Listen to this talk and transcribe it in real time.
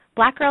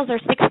Black girls are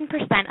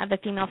 16% of the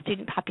female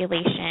student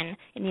population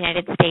in the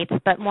United States,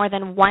 but more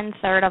than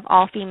one-third of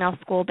all female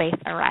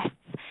school-based arrests.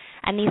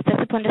 And these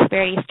discipline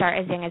disparities start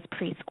as young as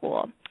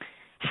preschool.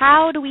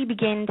 How do we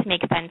begin to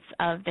make sense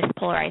of this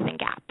polarizing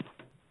gap?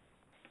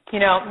 You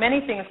know,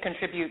 many things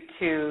contribute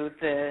to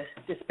the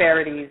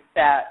disparities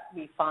that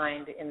we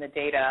find in the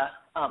data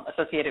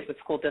associated with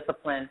school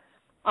discipline.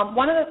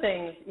 One of the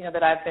things,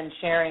 that I've been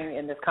sharing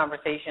in this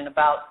conversation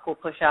about school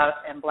pushout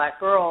and black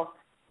girls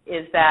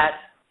is that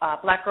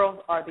black girls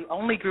are the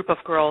only group of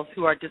girls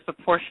who are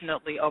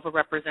disproportionately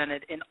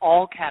overrepresented in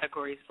all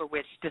categories for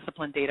which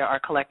discipline data are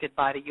collected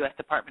by the U.S.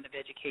 Department of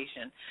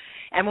Education.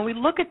 And when we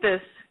look at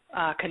this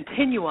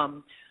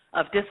continuum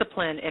of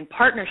discipline in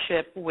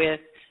partnership with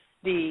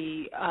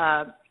the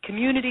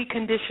community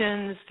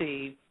conditions,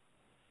 the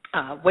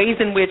ways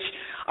in which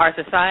our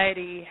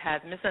society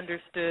has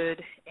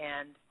misunderstood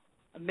and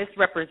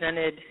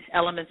misrepresented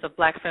elements of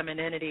black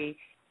femininity,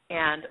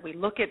 and we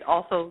look at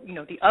also,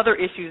 the other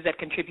issues that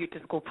contribute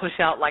to school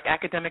pushout, like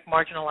academic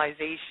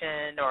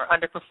marginalization or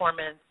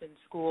underperformance in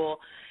school,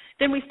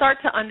 then we start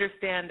to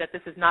understand that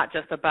this is not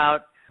just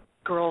about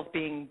girls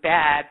being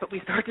bad, but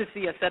we start to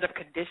see a set of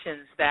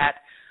conditions that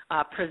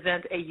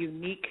present a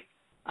unique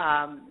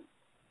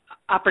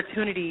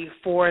opportunity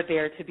for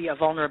there to be a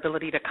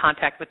vulnerability to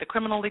contact with the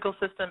criminal legal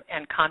system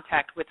and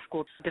contact with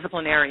school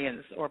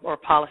disciplinarians or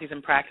policies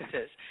and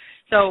practices.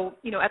 So,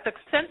 at the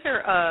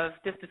center of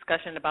this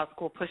discussion about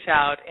school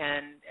pushout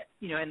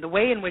and the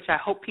way in which I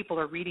hope people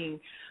are reading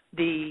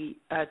the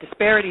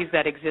disparities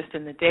that exist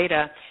in the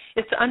data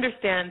is to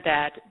understand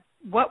that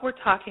what we're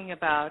talking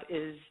about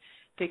is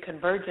the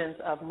convergence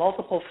of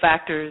multiple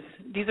factors.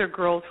 These are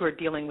girls who are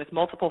dealing with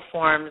multiple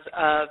forms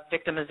of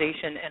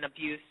victimization and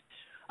abuse,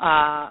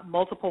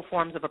 multiple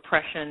forms of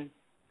oppression,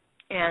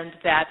 and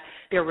that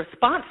their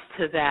response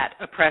to that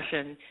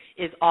oppression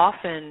is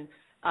often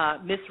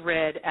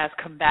misread as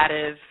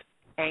combative,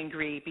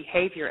 angry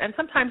behavior. And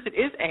sometimes it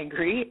is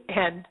angry,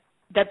 and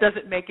that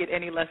doesn't make it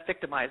any less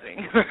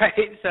victimizing,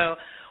 right? So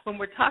when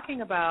we're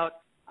talking about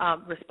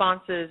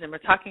responses and we're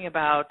talking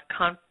about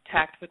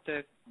contact with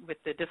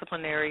the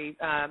disciplinary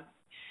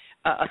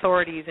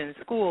authorities in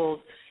schools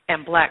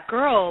and black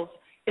girls,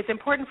 it's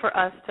important for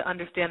us to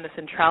understand the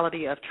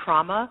centrality of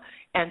trauma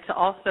and to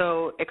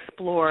also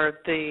explore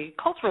the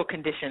cultural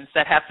conditions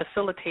that have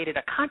facilitated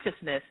a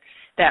consciousness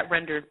that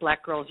renders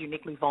black girls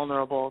uniquely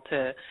vulnerable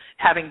to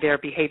having their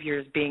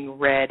behaviors being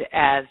read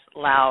as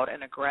loud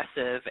and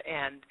aggressive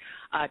and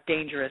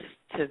dangerous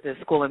to the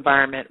school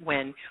environment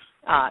when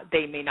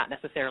they may not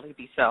necessarily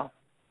be so.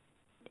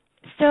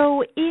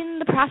 So in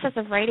the process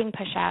of writing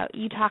Pushout,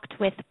 you talked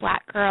with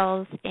black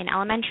girls in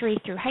elementary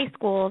through high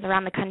schools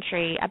around the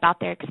country about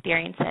their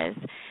experiences.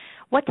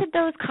 What did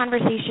those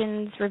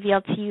conversations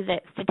reveal to you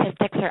that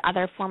statistics or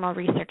other formal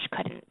research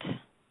couldn't?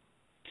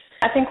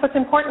 I think what's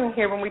important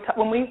here when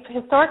we've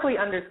historically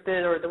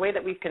understood, or the way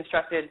that we've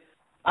constructed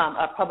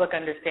a public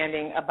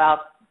understanding about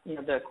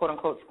the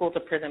quote-unquote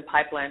school-to-prison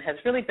pipeline has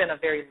really been a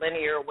very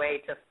linear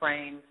way to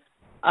frame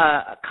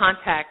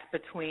contact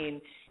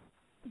between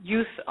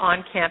youth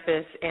on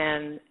campus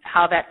and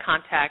how that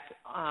contact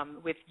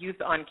with youth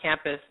on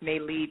campus may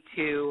lead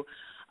to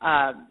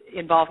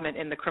involvement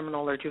in the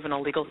criminal or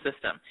juvenile legal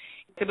system.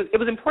 It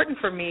was important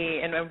for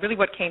me, and really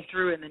what came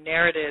through in the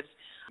narratives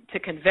to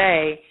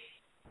convey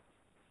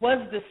was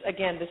this,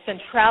 again, the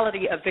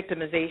centrality of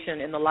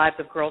victimization in the lives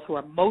of girls who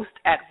are most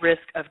at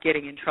risk of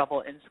getting in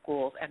trouble in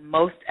schools and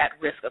most at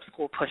risk of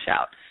school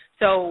pushout.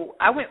 So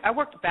I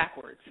worked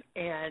backwards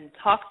and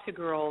talked to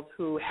girls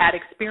who had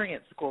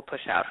experienced school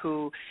pushout,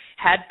 who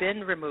had been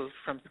removed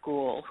from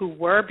school, who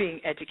were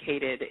being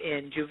educated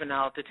in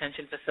juvenile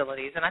detention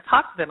facilities, and I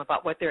talked to them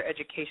about what their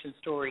education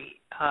story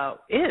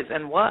is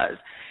and was.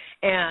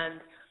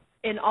 And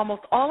in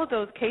almost all of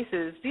those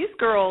cases, these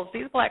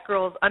black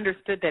girls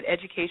understood that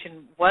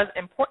education was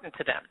important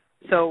to them.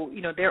 So,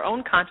 their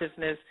own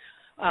consciousness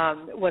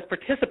was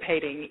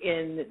participating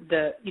in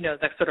the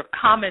sort of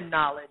common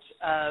knowledge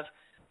of,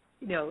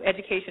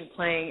 education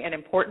playing an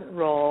important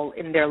role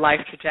in their life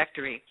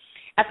trajectory.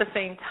 At the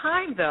same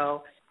time,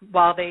 though,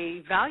 while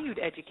they valued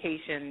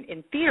education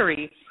in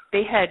theory,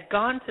 they had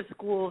gone to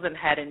schools and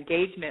had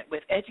engagement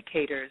with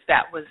educators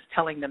that was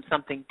telling them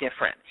something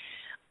different.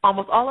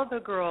 Almost all of the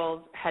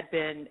girls had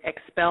been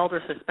expelled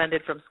or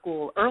suspended from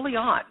school early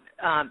on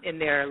in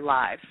their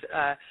lives,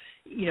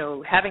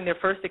 having their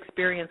first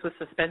experience with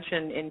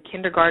suspension in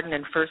kindergarten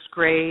and first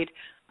grade,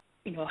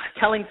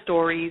 telling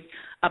stories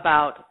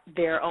about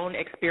their own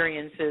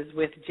experiences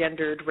with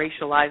gendered,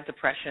 racialized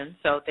oppression.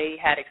 So they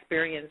had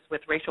experience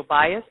with racial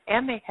bias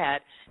and they had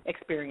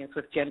experience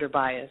with gender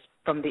bias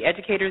from the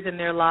educators in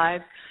their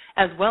lives,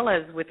 as well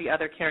as with the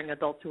other caring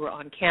adults who were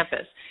on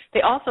campus.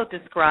 They also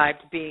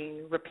described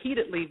being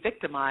repeatedly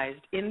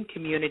victimized in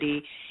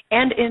community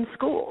and in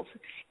schools,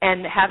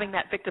 and having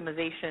that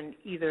victimization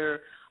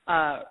either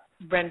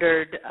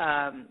rendered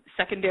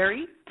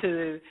secondary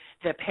to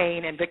the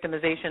pain and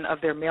victimization of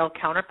their male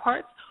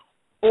counterparts,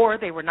 or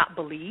they were not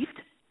believed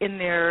in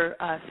their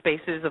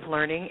spaces of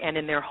learning and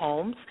in their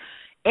homes,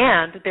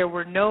 and there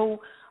were no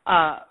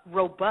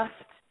robust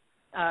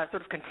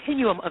sort of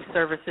continuum of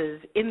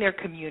services in their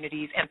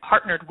communities and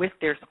partnered with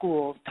their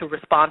schools to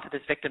respond to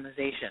this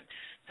victimization.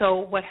 So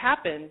what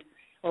happened,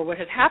 or what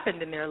has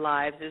happened in their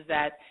lives, is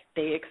that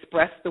they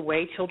express the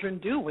way children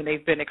do when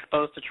they've been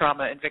exposed to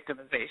trauma and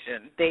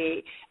victimization.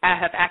 They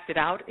have acted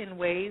out in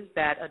ways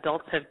that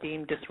adults have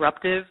deemed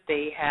disruptive.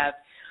 They have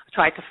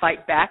tried to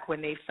fight back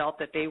when they felt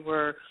that they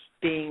were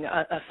being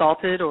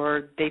assaulted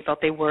or they felt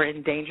they were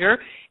in danger,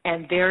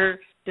 and their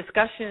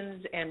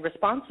discussions and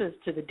responses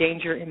to the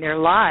danger in their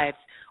lives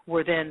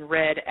were then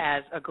read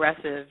as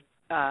aggressive,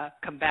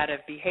 combative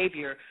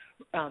behavior,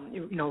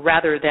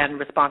 rather than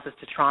responses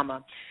to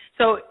trauma.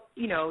 So,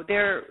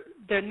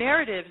 their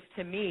narratives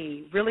to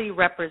me really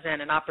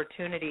represent an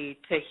opportunity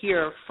to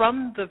hear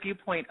from the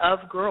viewpoint of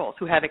girls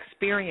who have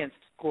experienced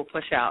school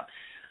pushout,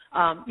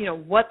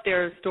 what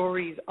their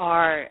stories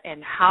are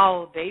and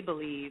how they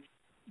believe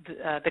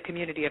the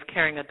community of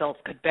caring adults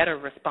could better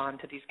respond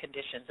to these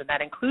conditions. And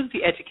that includes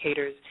the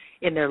educators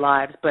in their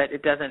lives, but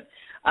it doesn't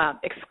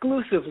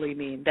exclusively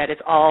mean that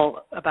it's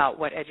all about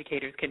what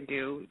educators can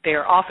do. They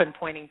are often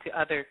pointing to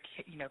other,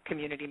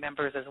 community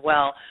members as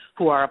well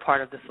who are a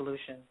part of the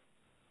solution.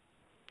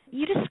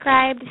 You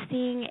described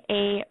seeing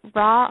a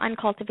raw,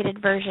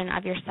 uncultivated version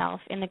of yourself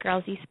in the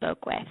girls you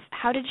spoke with.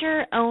 How did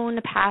your own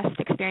past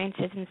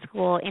experiences in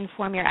school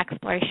inform your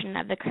exploration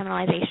of the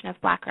criminalization of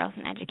Black girls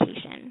in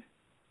education?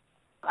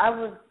 I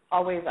was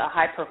always a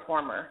high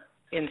performer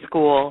in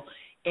school,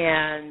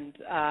 and,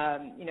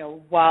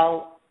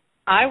 while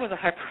I was a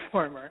high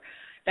performer,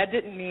 that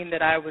didn't mean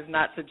that I was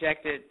not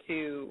subjected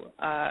to,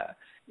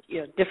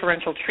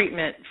 differential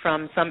treatment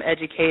from some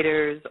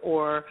educators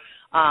or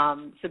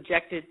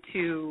subjected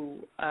to,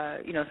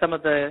 some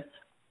of the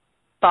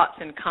thoughts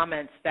and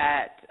comments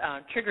that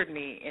triggered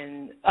me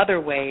in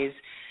other ways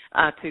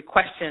to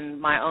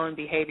question my own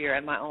behavior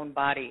and my own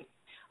body.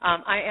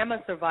 I am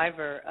a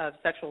survivor of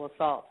sexual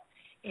assault,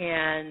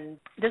 and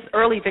this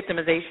early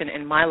victimization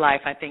in my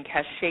life, I think,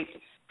 has shaped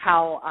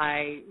how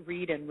I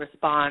read and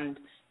respond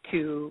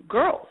to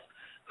girls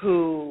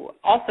who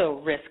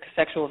also risk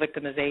sexual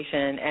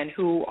victimization and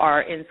who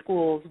are in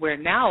schools where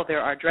now there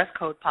are dress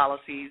code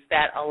policies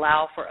that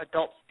allow for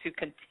adults to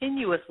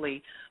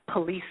continuously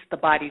police the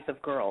bodies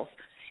of girls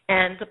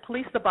and to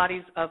police the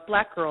bodies of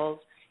Black girls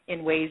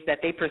in ways that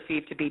they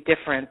perceive to be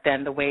different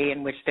than the way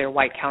in which their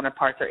white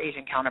counterparts or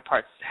Asian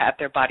counterparts have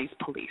their bodies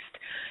policed.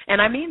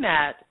 And I mean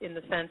that in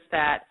the sense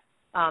that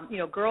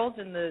girls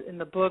in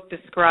the book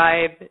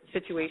describe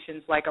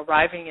situations like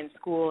arriving in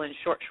school in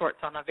short shorts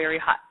on a very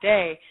hot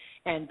day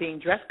and being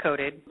dress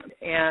coded.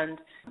 And,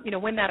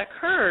 when that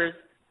occurs,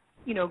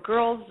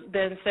 girls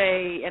then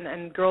say,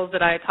 and girls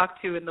that I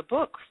talked to in the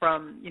book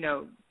from,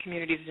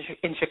 communities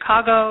in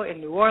Chicago, in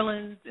New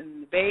Orleans,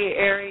 in the Bay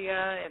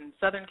Area, in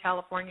Southern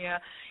California,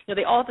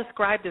 they all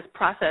describe this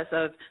process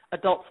of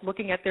adults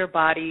looking at their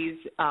bodies,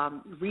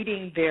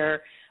 reading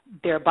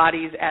their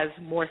bodies as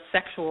more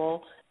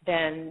sexual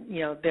than,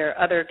 their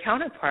other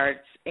counterparts.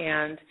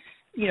 And,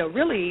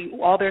 really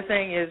all they're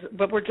saying is,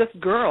 but we're just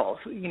girls.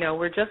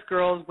 We're just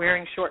girls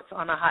wearing shorts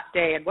on a hot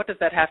day. And what does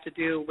that have to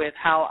do with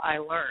how I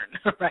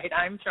learn, right?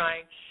 I'm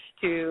trying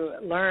to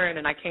learn,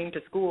 and I came to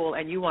school,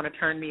 and you want to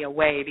turn me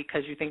away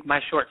because you think my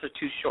shorts are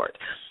too short.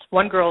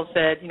 One girl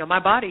said, my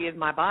body is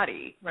my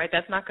body, right?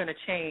 That's not going to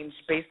change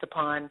based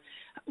upon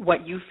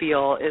what you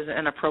feel is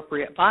an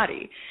appropriate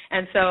body.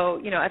 And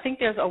so, I think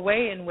there's a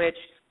way in which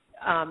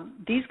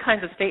these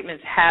kinds of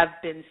statements have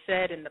been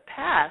said in the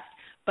past,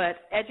 but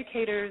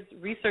educators,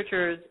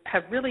 researchers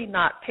have really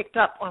not picked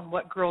up on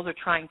what girls are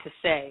trying to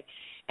say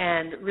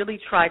and really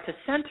tried to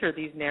center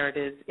these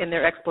narratives in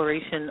their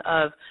exploration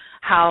of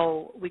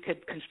how we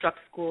could construct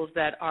schools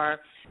that are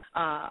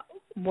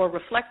more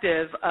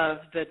reflective of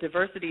the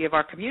diversity of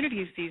our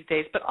communities these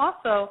days, but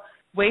also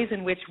ways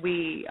in which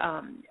we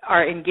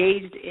are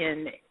engaged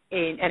in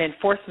an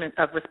enforcement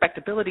of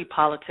respectability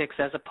politics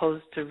as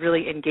opposed to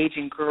really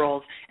engaging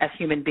girls as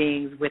human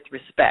beings with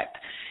respect.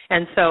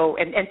 And so,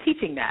 and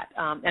teaching that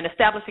and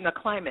establishing a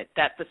climate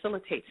that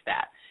facilitates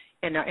that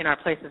in our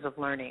places of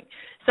learning.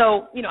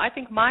 So, I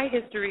think my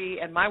history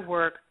and my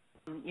work,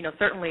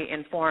 certainly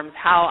informs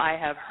how I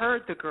have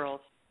heard the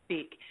girls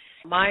speak.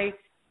 My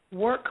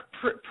work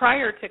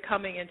prior to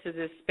coming into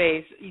this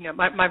space,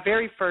 my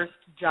very first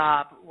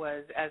job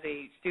was as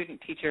a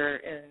student teacher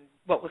in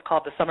what was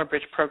called the Summer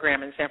Bridge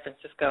program in San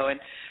Francisco. And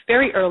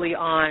very early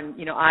on,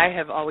 I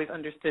have always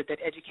understood that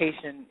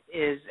education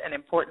is an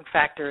important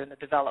factor in the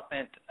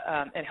development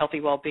and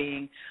healthy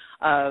well-being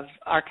of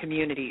our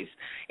communities.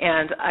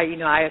 And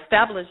I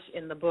establish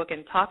in the book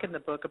and talk in the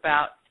book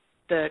about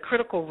the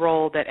critical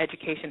role that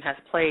education has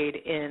played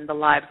in the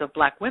lives of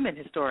Black women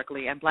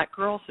historically and Black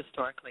girls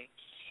historically.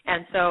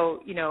 And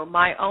so,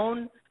 my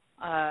own,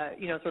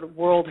 sort of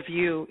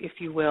worldview, if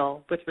you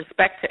will, with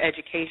respect to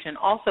education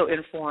also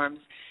informs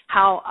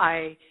how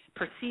I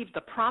perceive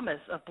the promise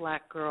of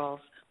Black girls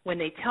when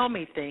they tell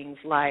me things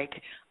like,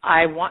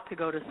 I want to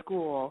go to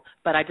school,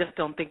 but I just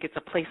don't think it's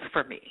a place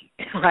for me,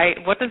 right?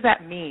 What does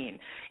that mean?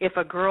 If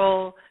a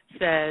girl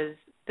says,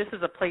 this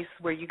is a place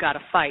where you got to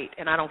fight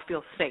and I don't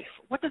feel safe.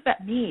 What does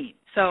that mean?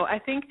 So I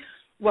think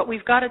what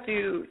we've got to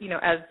do,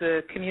 as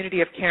the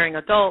community of caring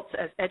adults,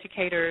 as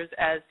educators,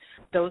 as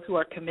those who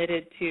are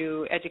committed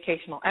to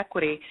educational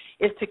equity,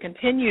 is to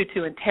continue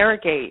to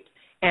interrogate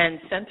and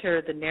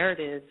center the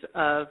narratives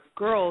of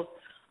girls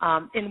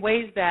in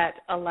ways that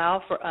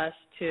allow for us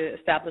to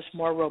establish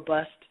more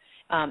robust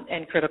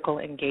and critical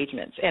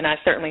engagements. And I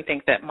certainly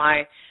think that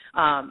my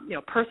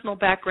personal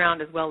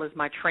background, as well as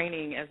my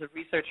training as a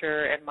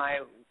researcher and my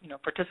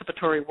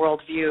participatory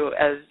worldview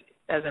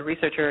as a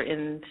researcher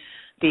in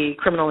the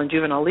criminal and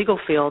juvenile legal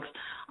fields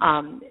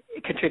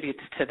contributes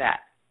to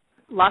that.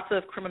 Lots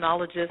of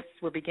criminologists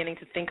were beginning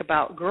to think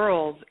about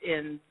girls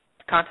in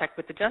contact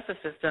with the justice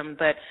system,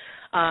 but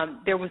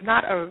there was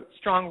not a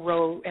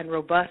strong and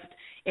robust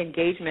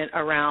engagement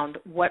around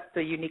what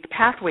the unique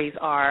pathways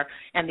are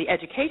and the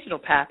educational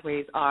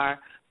pathways are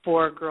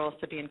for girls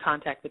to be in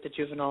contact with the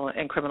juvenile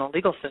and criminal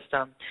legal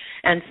system.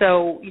 And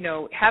so,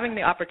 having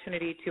the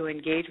opportunity to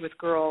engage with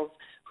girls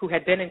who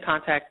had been in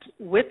contact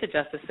with the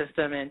justice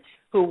system and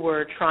who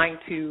were trying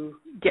to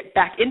get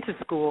back into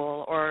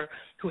school or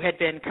who had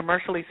been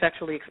commercially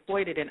sexually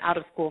exploited and out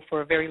of school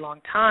for a very long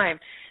time,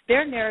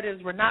 their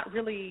narratives were not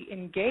really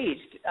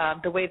engaged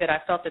the way that I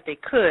felt that they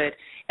could,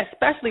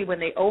 especially when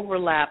they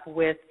overlap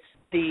with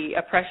the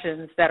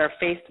oppressions that are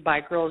faced by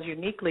girls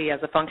uniquely as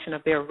a function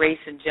of their race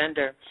and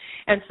gender.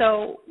 And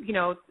so,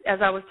 as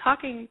I was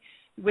talking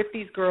with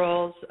these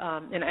girls,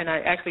 and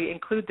I actually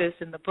include this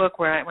in the book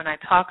when I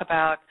talk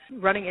about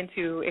running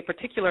into a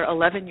particular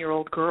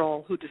 11-year-old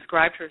girl who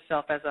described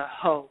herself as a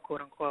hoe,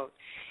 quote unquote.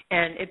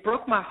 And it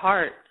broke my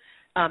heart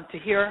to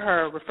hear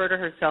her refer to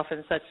herself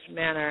in such a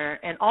manner,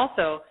 and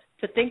also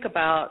to think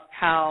about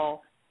how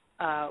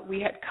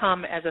we had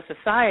come as a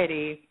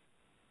society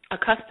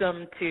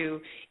accustomed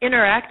to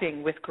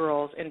interacting with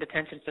girls in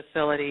detention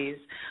facilities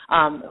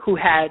who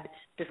had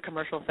this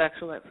commercial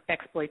sexual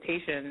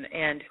exploitation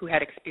and who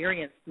had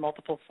experienced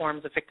multiple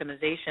forms of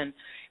victimization,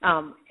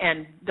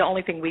 and the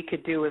only thing we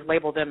could do is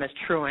label them as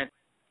truant.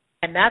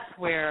 And that's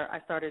where I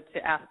started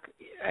to ask,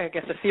 I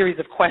guess, a series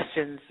of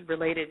questions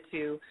related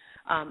to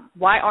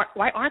why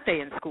aren't they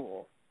in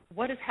school?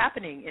 What is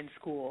happening in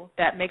school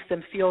that makes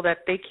them feel that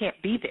they can't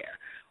be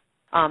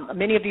there?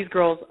 Many of these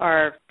girls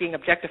are being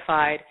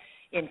objectified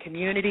in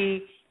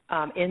community,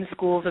 in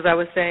schools, as I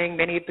was saying.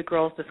 Many of the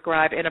girls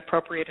describe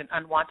inappropriate and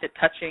unwanted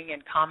touching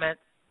and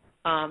comments.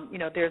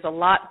 There's a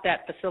lot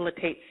that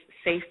facilitates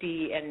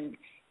safety and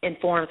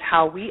informs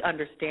how we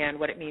understand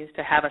what it means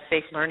to have a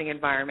safe learning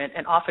environment,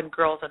 and often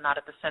girls are not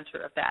at the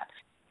center of that.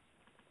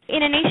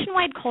 In a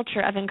nationwide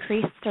culture of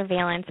increased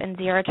surveillance and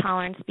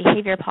zero-tolerance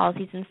behavior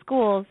policies in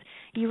schools,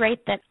 you write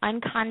that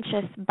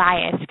unconscious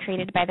bias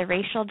created by the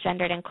racial,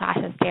 gendered, and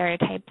classist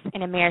stereotypes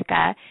in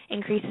America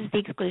increases the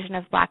exclusion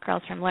of Black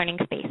girls from learning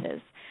spaces,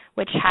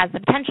 which has the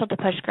potential to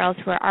push girls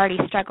who are already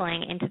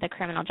struggling into the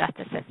criminal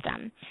justice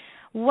system.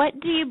 What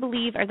do you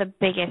believe are the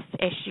biggest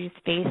issues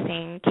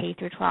facing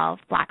K-12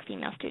 Black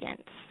female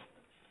students?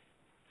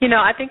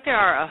 I think there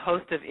are a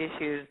host of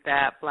issues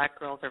that Black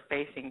girls are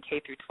facing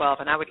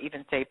K-12, and I would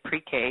even say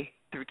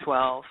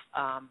pre-K-12.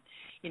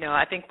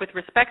 I think with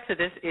respect to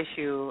this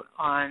issue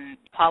on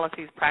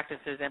policies,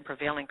 practices, and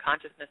prevailing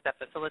consciousness that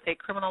facilitate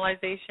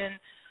criminalization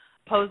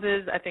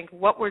poses, I think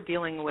what we're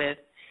dealing with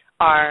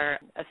are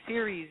a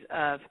series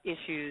of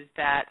issues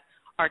that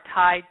are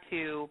tied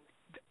to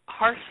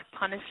harsh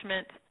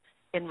punishment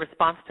in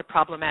response to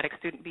problematic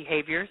student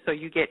behavior. So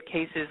you get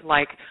cases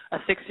like a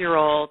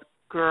 6-year-old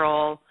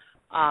girl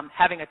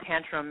having a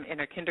tantrum in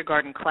her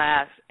kindergarten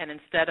class, and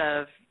instead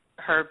of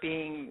her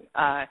being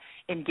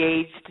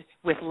engaged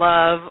with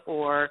love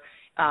or,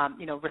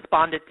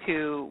 responded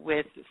to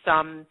with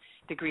some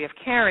degree of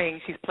caring,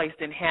 she's placed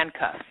in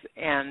handcuffs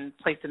and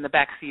placed in the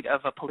backseat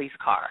of a police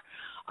car.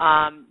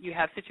 You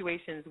have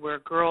situations where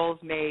girls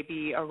may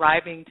be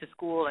arriving to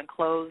school in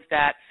clothes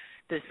that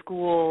the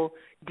school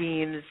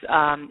deems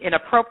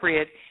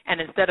inappropriate, and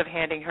instead of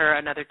handing her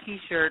another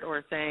T-shirt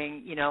or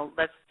saying,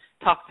 let's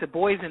talk to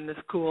boys in the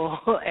school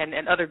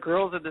and other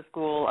girls in the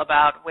school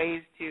about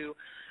ways to,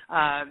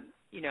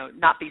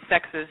 not be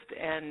sexist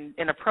and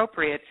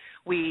inappropriate,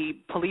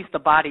 we police the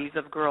bodies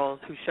of girls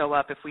who show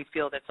up if we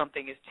feel that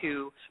something is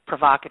too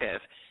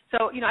provocative.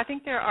 So, I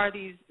think there are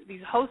these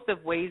host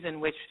of ways in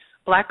which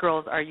Black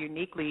girls are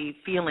uniquely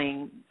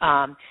feeling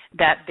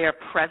that their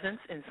presence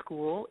in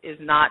school is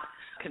not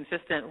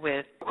consistent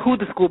with who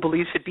the school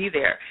believes should be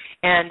there.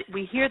 And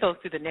we hear those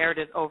through the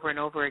narrative over and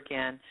over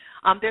again.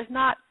 There's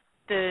not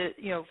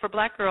for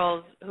Black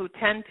girls who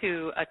tend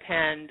to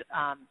attend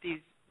these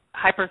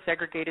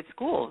hyper-segregated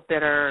schools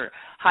that are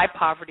high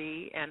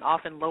poverty and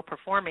often low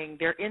performing,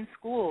 they're in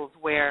schools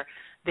where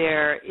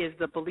there is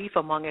the belief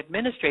among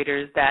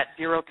administrators that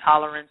zero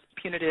tolerance,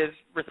 punitive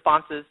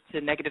responses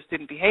to negative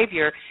student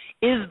behavior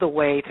is the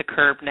way to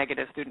curb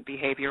negative student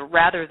behavior,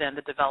 rather than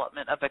the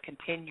development of a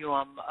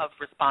continuum of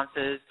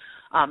responses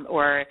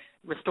or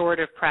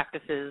restorative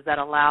practices that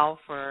allow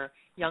for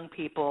young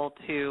people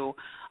to,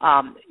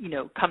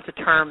 come to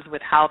terms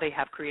with how they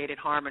have created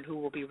harm and who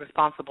will be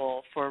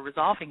responsible for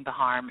resolving the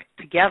harm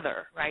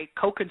together, right?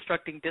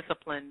 Co-constructing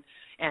discipline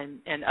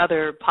and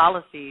other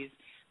policies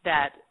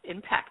that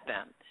impact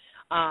them.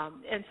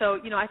 And so,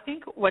 I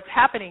think what's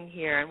happening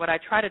here and what I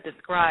try to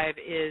describe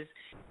is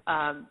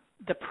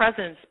the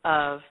presence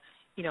of,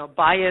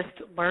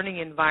 biased learning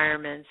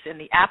environments in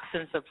the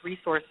absence of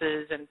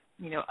resources and,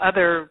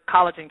 other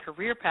college and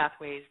career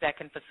pathways that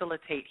can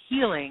facilitate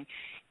healing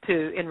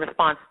in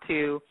response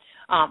to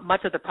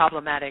much of the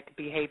problematic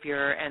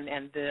behavior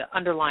and the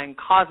underlying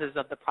causes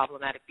of the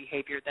problematic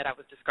behavior that I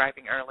was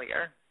describing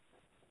earlier.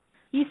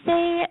 You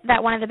say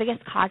that one of the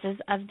biggest causes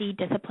of the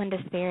discipline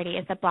disparity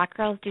is that Black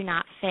girls do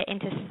not fit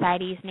into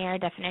society's narrow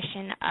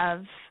definition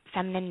of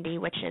femininity,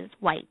 which is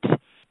white.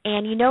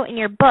 And you note in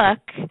your book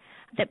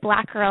that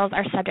Black girls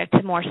are subject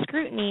to more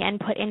scrutiny and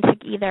put into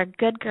either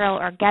good girl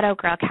or ghetto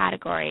girl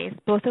categories,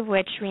 both of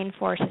which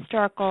reinforce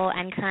historical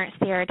and current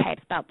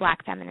stereotypes about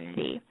Black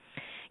femininity.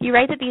 You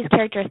write that these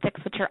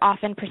characteristics, which are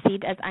often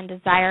perceived as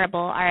undesirable,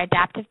 are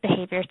adaptive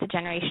behaviors to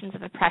generations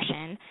of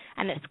oppression,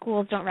 and that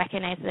schools don't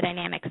recognize the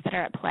dynamics that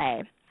are at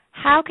play.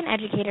 How can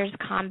educators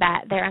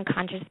combat their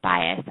unconscious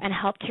bias and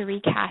help to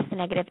recast the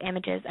negative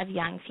images of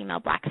young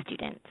female Black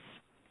students?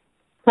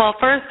 Well,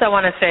 first I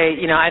want to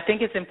say, I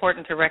think it's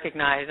important to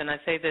recognize, and I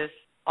say this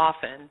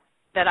often,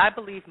 that I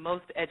believe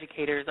most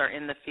educators are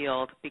in the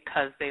field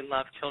because they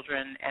love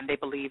children and they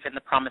believe in the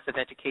promise of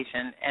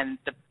education and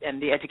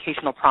the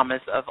educational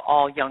promise of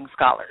all young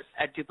scholars.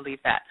 I do believe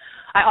that.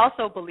 I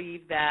also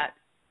believe that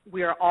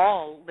we are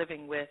all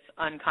living with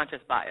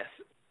unconscious bias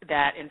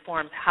that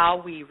informs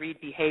how we read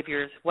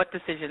behaviors, what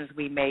decisions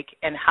we make,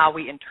 and how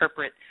we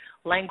interpret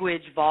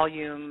language,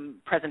 volume,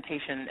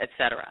 presentation, et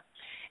cetera.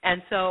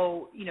 And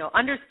so,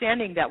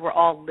 understanding that we're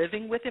all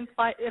living with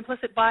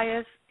implicit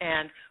bias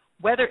and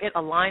whether it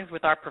aligns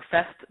with our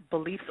professed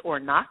beliefs or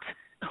not,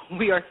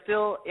 we are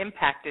still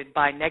impacted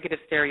by negative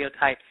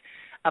stereotypes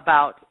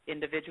about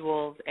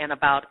individuals and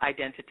about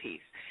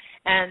identities.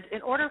 And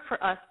in order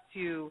for us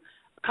to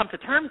come to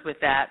terms with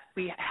that,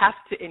 we have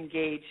to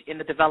engage in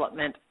the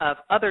development of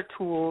other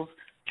tools,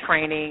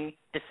 training,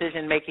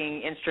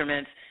 decision-making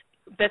instruments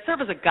that serve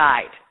as a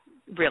guide,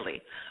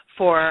 really,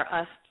 for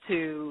us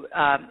to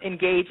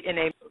engage in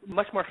a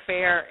much more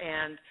fair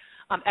and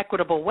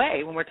equitable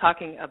way when we're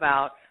talking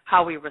about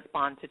how we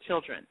respond to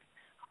children.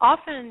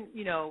 Often,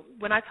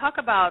 when I talk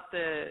about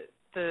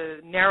the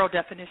narrow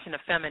definition of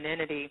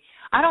femininity,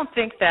 I don't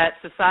think that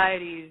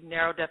society's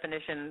narrow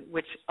definition,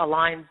 which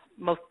aligns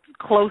most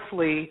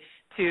closely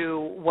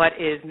to what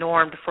is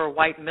normed for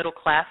white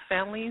middle-class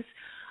families,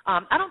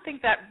 I don't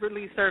think that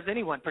really serves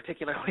anyone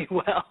particularly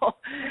well.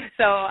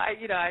 So, I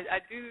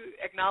do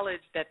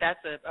acknowledge that that's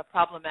a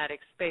problematic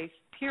space,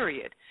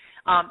 period.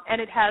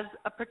 And it has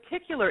a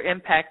particular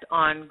impact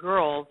on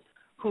girls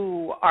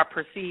who are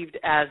perceived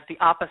as the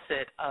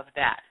opposite of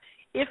that.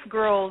 If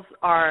girls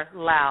are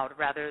loud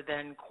rather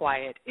than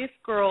quiet, if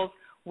girls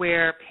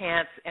wear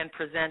pants and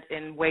present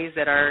in ways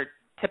that are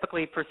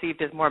typically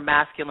perceived as more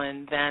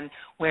masculine than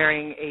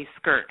wearing a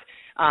skirt,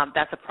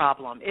 that's a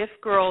problem. If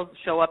girls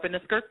show up in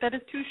a skirt that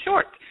is too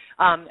short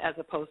as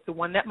opposed to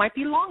one that might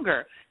be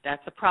longer,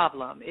 that's a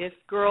problem. If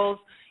girls,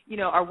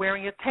 are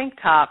wearing a tank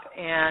top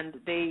and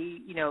they,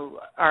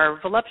 are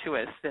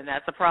voluptuous, then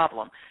that's a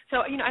problem. So,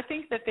 I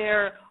think that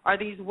there are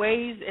these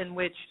ways in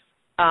which,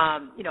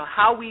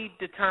 how we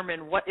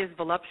determine what is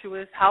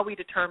voluptuous, how we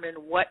determine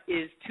what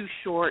is too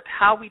short,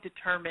 how we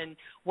determine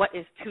what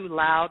is too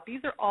loud.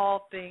 These are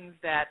all things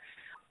that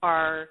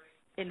are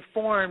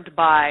informed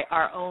by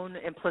our own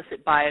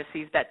implicit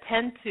biases that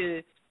tend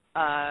to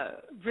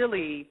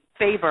really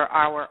favor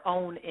our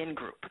own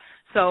in-group.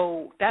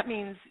 So that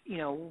means,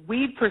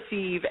 we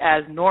perceive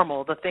as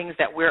normal the things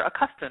that we're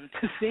accustomed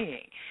to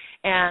seeing.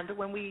 And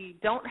when we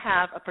don't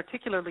have a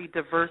particularly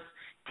diverse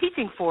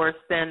teaching force,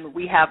 then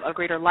we have a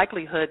greater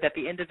likelihood that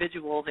the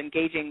individuals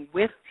engaging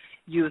with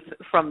youth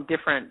from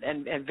different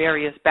and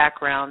various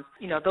backgrounds,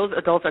 those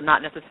adults are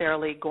not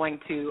necessarily going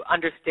to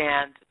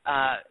understand,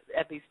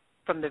 at least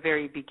from the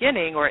very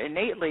beginning or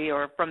innately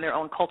or from their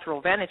own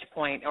cultural vantage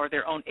point or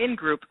their own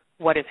in-group,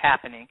 what is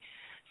happening.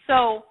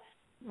 So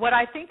what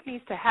I think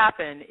needs to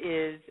happen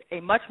is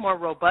a much more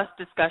robust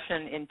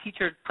discussion in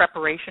teacher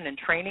preparation and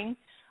training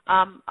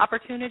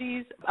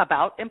opportunities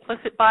about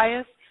implicit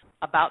bias,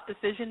 about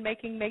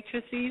decision-making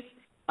matrices,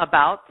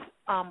 about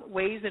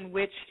ways in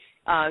which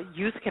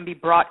youth can be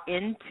brought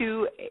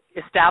into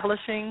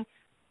establishing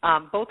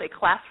both a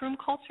classroom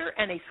culture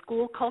and a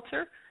school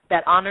culture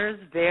that honors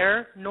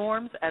their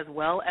norms as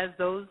well as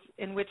those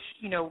in which,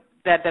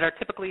 that are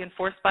typically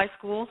enforced by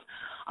schools,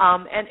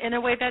 and in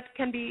a way that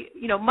can be,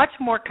 much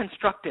more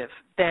constructive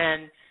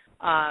than,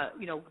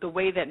 the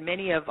way that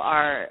many of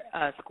our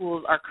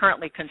schools are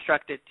currently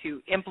constructed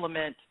to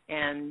implement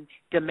and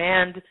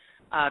demand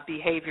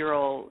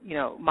behavioral,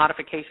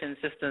 modification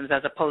systems,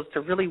 as opposed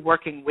to really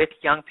working with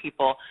young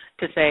people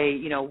to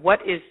say, what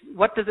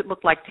does it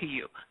look like to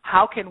you?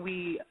 How can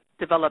we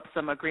develop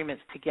some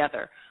agreements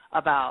together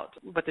about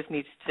what this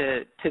needs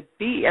to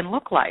be and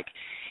look like.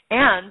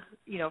 And,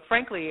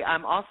 frankly,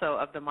 I'm also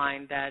of the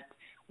mind that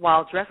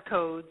while dress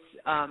codes,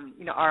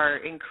 are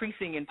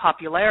increasing in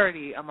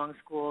popularity among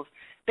schools,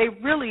 they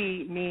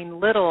really mean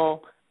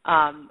little,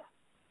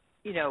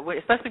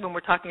 especially when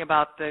we're talking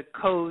about the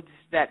codes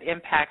that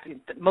impact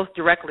most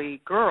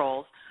directly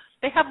girls.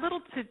 They have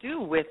little to do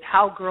with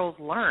how girls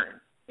learn.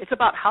 It's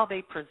about how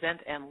they present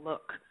and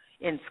look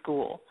in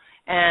school.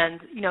 And,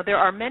 there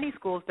are many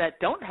schools that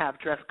don't have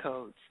dress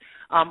codes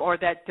or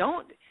that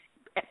don't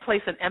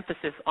place an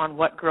emphasis on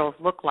what girls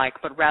look like,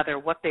 but rather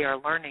what they are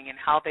learning and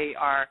how they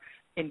are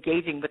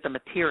engaging with the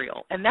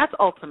material. And that's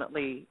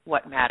ultimately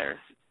what matters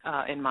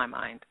in my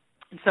mind.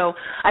 And so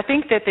I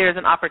think that there's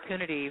an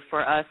opportunity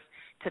for us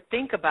to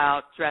think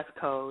about dress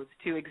codes,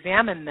 to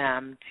examine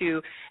them,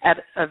 to, at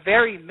a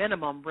very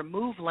minimum,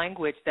 remove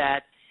language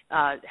that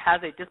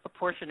has a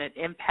disproportionate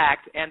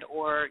impact and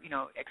or,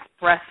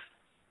 express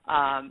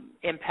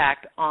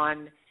impact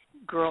on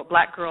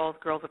Black girls,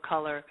 girls of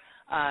color,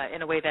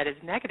 in a way that is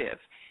negative,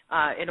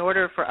 in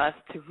order for us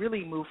to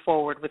really move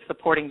forward with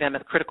supporting them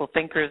as critical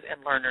thinkers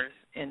and learners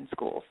in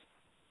schools.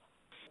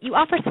 You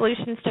offer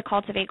solutions to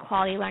cultivate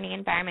quality learning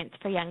environments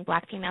for young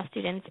Black female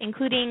students,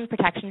 including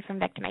protection from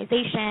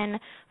victimization,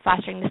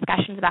 fostering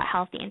discussions about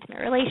healthy,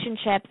 intimate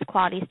relationships,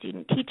 quality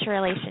student-teacher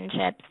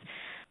relationships.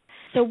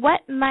 So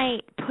what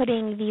might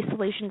putting these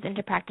solutions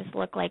into practice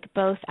look like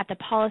both at the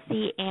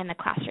policy and the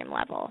classroom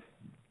level?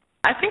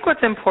 I think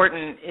what's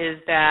important is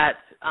that,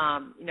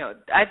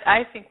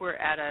 I think we're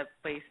at a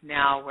place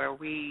now where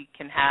we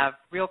can have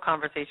real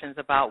conversations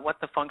about what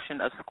the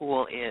function of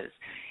school is.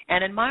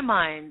 And in my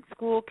mind,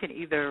 school can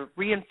either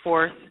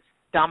reinforce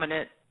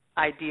dominant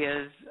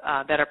ideas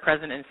that are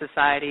present in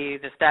society,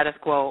 the status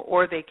quo,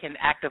 or they can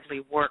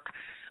actively work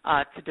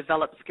to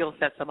develop skill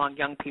sets among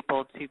young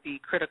people to be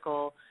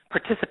critical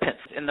participants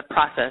in the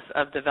process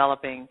of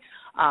developing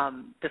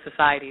the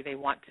society they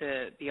want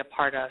to be a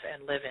part of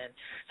and live in.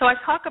 So I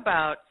talk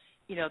about,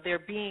 there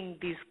being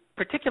these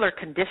particular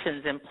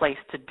conditions in place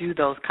to do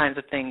those kinds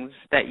of things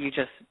that you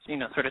just,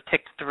 sort of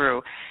ticked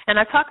through. And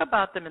I talk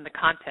about them in the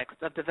context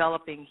of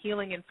developing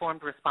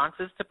healing-informed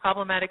responses to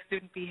problematic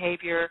student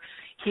behavior,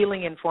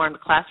 healing-informed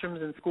classrooms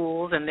and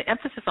schools, and the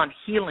emphasis on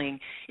healing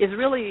is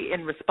really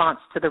in response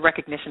to the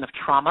recognition of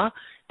trauma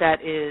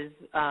that is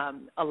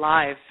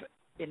alive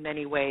in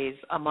many ways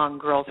among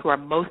girls who are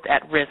most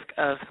at risk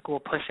of school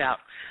pushout,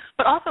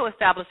 but also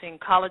establishing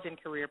college and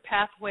career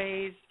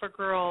pathways for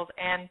girls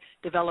and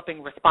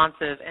developing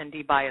responsive and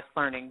de-biased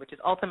learning, which is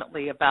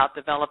ultimately about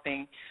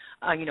developing,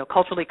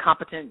 culturally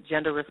competent,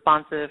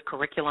 gender-responsive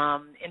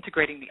curriculum,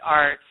 integrating the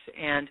arts,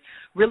 and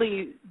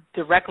really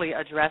directly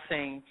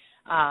addressing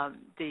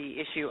the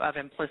issue of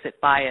implicit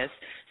bias.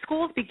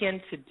 Schools begin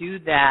to do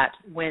that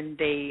when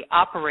they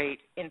operate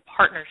in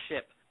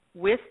partnership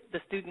with the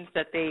students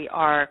that they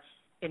are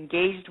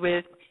engaged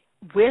with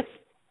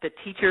the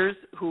teachers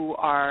who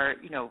are,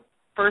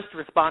 first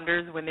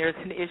responders when there's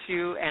an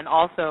issue, and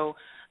also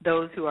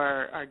those who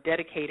are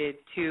dedicated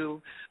to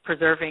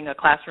preserving a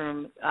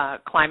classroom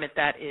climate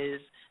that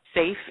is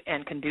safe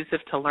and conducive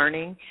to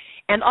learning,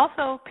 and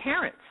also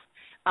parents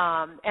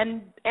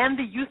and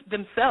the youth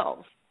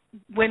themselves.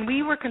 When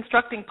we were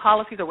constructing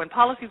policies, or when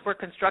policies were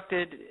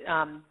constructed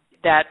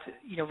that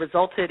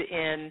resulted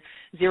in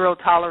zero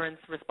tolerance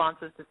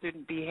responses to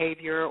student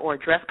behavior or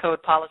dress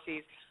code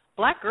policies,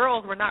 Black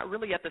girls were not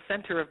really at the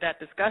center of that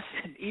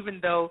discussion, even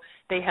though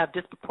they have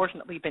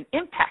disproportionately been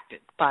impacted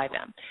by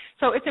them.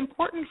 So it's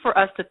important for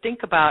us to think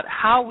about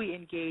how we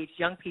engage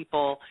young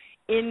people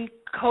in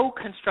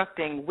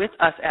co-constructing with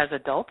us as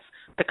adults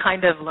the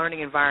kind of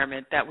learning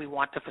environment that we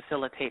want to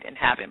facilitate and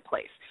have in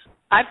place.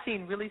 I've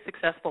seen really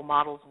successful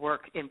models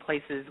work in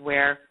places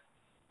where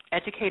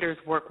educators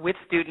work with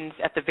students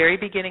at the very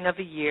beginning of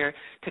the year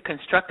to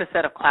construct a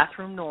set of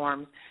classroom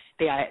norms.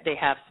 They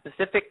have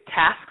specific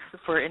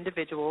tasks for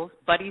individuals,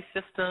 buddy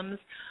systems.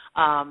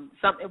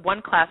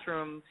 One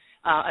classroom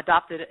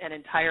adopted an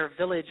entire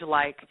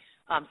village-like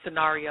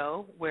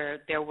scenario where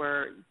there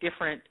were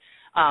different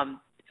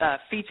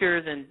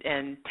features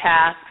and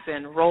tasks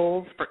and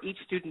roles for each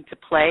student to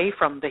play,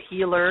 from the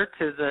healer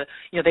to the,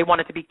 they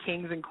wanted to be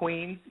kings and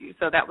queens,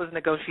 so that was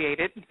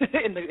negotiated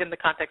in the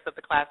context of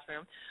the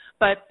classroom.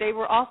 But they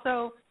were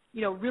also,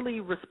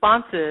 really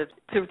responsive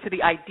to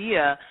the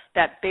idea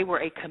that they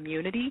were a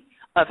community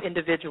of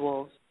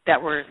individuals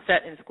that were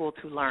set in school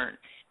to learn.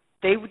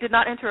 They did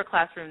not enter a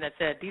classroom that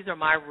said, these are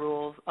my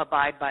rules,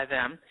 abide by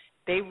them.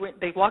 They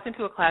walked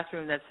into a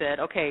classroom that said,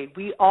 okay,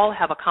 we all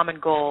have a common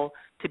goal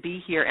to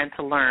be here and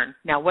to learn.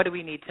 Now, what do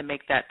we need to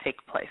make that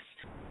take place?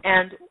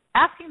 And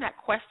asking that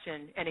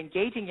question and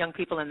engaging young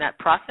people in that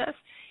process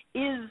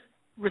is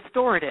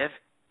restorative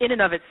in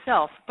and of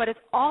itself, but it's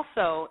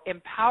also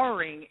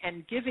empowering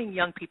and giving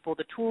young people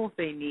the tools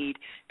they need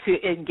to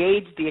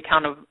engage the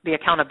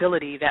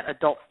accountability that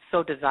adults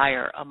so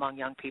desire among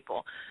young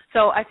people.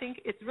 So I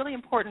think it's really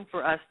important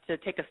for us to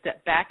take a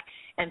step back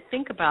and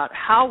think about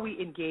how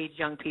we engage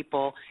young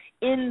people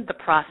in the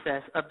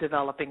process of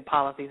developing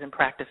policies and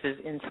practices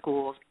in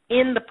schools,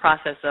 in the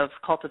process of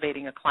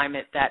cultivating a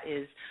climate that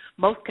is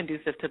most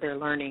conducive to their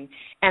learning,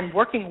 and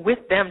working with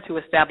them to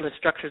establish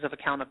structures of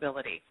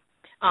accountability.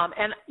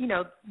 And, you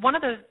know, one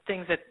of the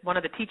things that one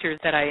of the teachers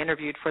that I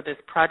interviewed for this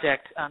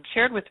project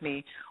shared with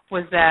me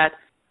was that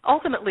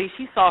ultimately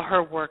she saw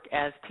her work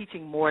as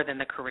teaching more than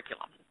the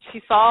curriculum.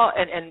 She saw,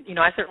 and you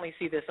know, I certainly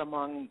see this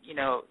among, you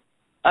know,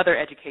 other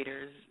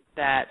educators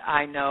that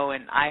I know,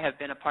 and I have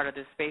been a part of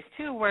this space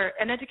too, where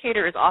an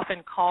educator is often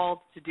called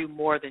to do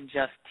more than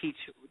just teach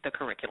the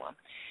curriculum.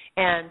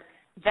 And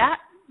that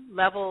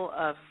level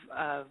of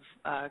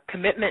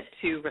commitment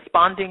to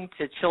responding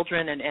to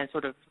children and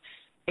sort of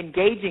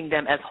engaging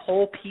them as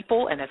whole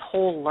people and as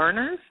whole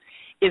learners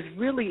is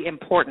really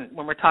important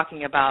when we're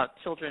talking about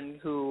children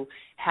who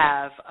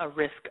have a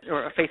risk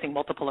or are facing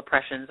multiple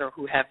oppressions or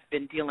who have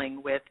been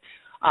dealing with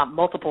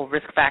multiple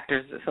risk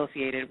factors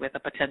associated with a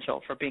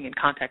potential for being in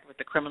contact with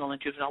the criminal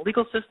and juvenile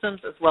legal systems,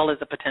 as well as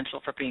the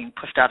potential for being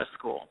pushed out of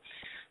school.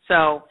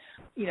 So,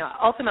 you know,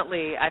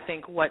 ultimately, I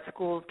think what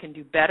schools can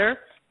do better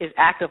is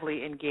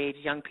actively engage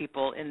young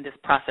people in this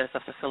process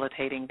of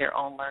facilitating their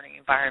own learning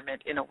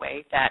environment in a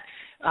way that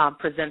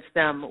presents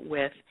them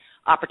with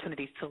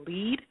opportunities to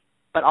lead,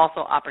 but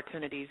also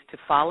opportunities to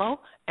follow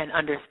and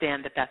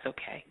understand that that's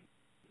okay.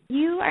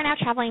 You are now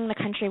traveling the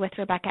country with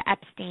Rebecca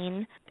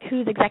Epstein,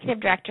 who's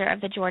Executive Director of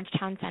the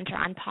Georgetown Center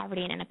on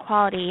Poverty and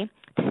Inequality,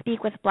 to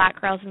speak with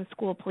Black girls and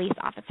school police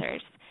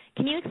officers.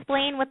 Can you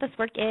explain what this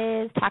work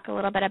is, talk a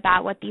little bit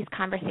about what these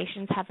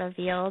conversations have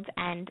revealed,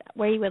 and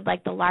where you would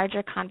like the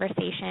larger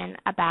conversation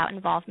about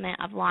involvement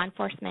of law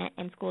enforcement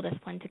in school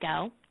discipline to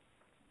go?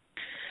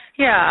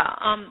 Yeah,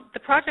 the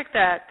project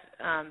that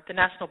the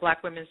National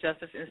Black Women's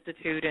Justice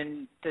Institute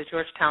and the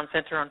Georgetown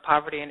Center on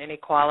Poverty and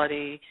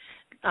Inequality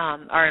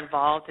are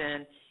involved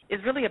in is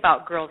really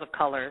about girls of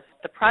color.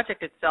 The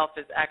project itself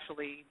is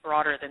actually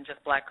broader than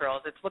just Black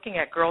girls. It's looking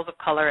at girls of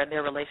color and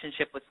their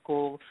relationship with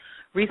school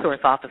resource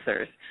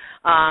officers.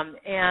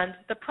 And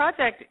the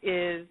project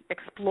is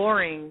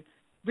exploring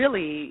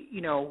really,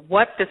 you know,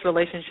 what this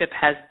relationship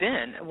has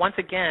been. Once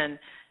again,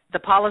 the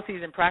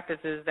policies and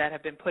practices that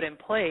have been put in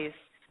place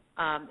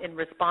in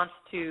response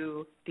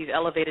to these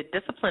elevated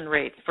discipline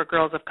rates for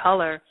girls of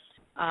color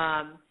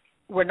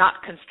were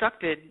not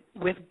constructed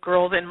with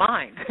girls in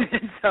mind.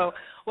 And so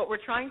what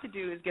we're trying to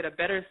do is get a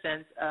better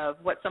sense of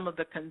what some of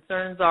the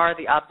concerns are,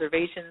 the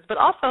observations, but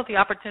also the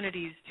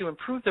opportunities to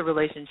improve the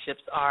relationships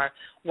are,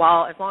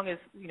 as long as,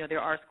 you know, there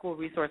are school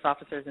resource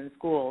officers in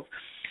schools.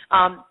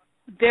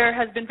 There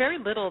has been very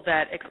little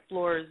that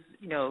explores,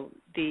 you know,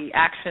 the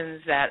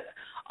actions that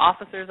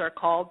officers are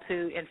called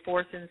to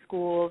enforce in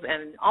schools,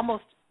 and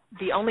almost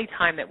the only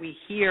time that we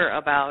hear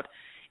about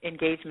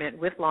engagement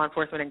with law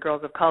enforcement and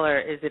girls of color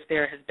is if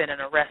there has been an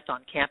arrest on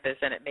campus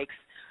and it makes,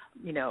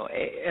 you know,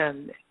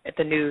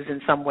 the news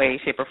in some way,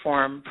 shape, or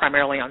form,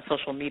 primarily on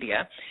social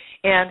media.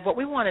 And what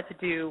we wanted to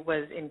do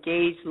was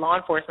engage law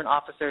enforcement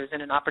officers in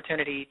an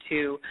opportunity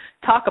to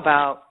talk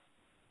about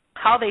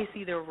how they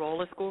see their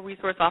role as school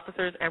resource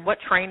officers and what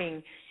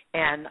training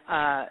and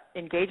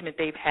engagement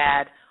they've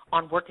had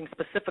on working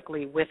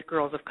specifically with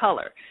girls of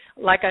color.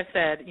 Like I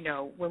said, you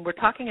know, when we're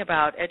talking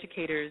about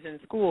educators in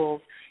schools,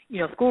 you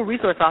know, school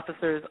resource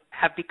officers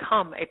have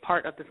become a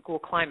part of the school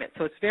climate.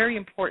 So it's very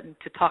important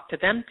to talk to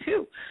them,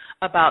 too,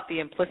 about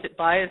the implicit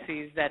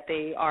biases that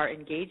they are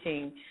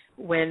engaging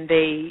when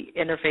they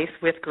interface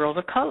with girls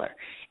of color,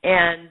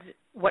 and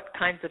what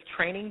kinds of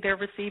training they're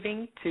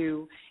receiving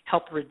to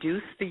help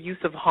reduce the use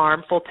of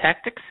harmful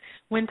tactics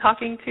when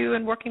talking to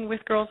and working with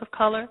girls of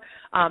color,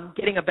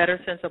 getting a better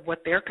sense of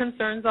what their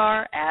concerns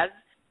are as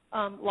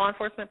law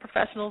enforcement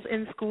professionals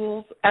in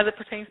schools as it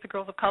pertains to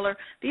girls of color.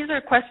 These are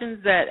questions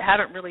that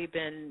haven't really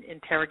been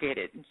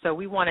interrogated, and so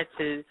we wanted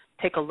to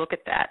take a look at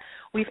that.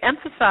 We've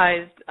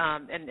emphasized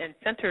and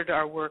centered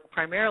our work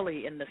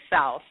primarily in the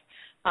South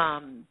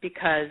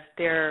because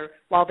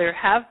while there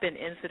have been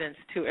incidents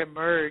to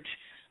emerge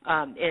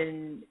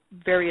in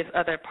various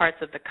other parts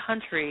of the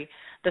country,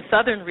 the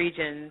southern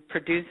region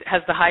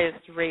has the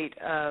highest rate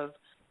of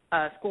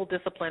school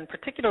discipline,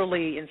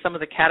 particularly in some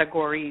of the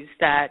categories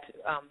that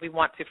we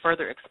want to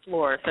further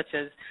explore, such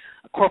as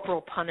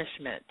corporal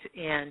punishment,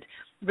 and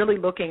really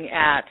looking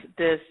at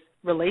this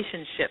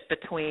relationship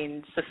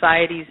between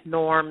society's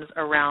norms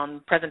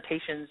around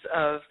presentations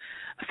of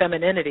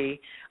femininity.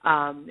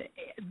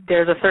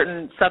 There's a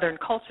certain southern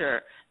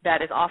culture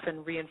that is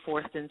often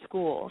reinforced in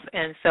schools,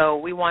 and so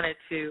we wanted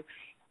to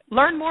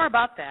learn more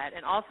about that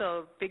and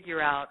also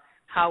figure out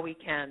how we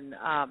can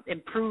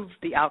improve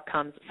the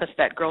outcomes such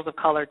that girls of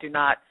color do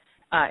not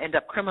end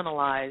up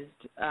criminalized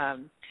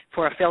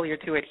for a failure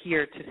to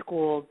adhere to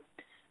school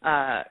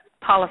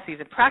policies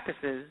and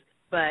practices,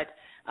 but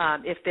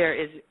if there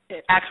is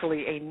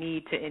actually a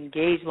need to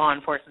engage law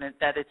enforcement,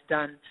 that it's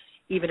done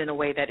even in a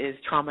way that is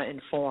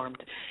trauma-informed.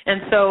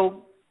 And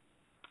so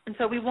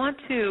we want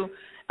to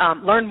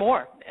learn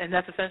more, and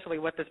that's essentially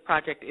what this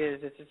project is.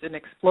 It's an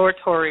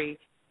exploratory,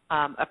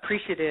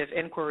 appreciative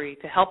inquiry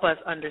to help us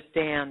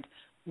understand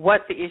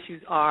what the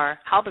issues are,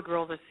 how the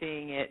girls are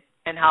seeing it,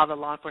 and how the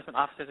law enforcement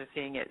officers are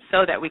seeing it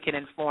so that we can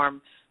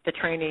inform the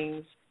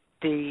trainings,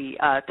 the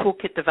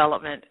toolkit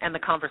development, and the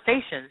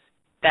conversations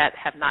that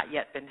have not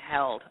yet been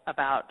held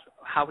about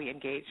how we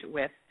engage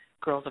with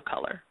girls of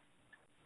color.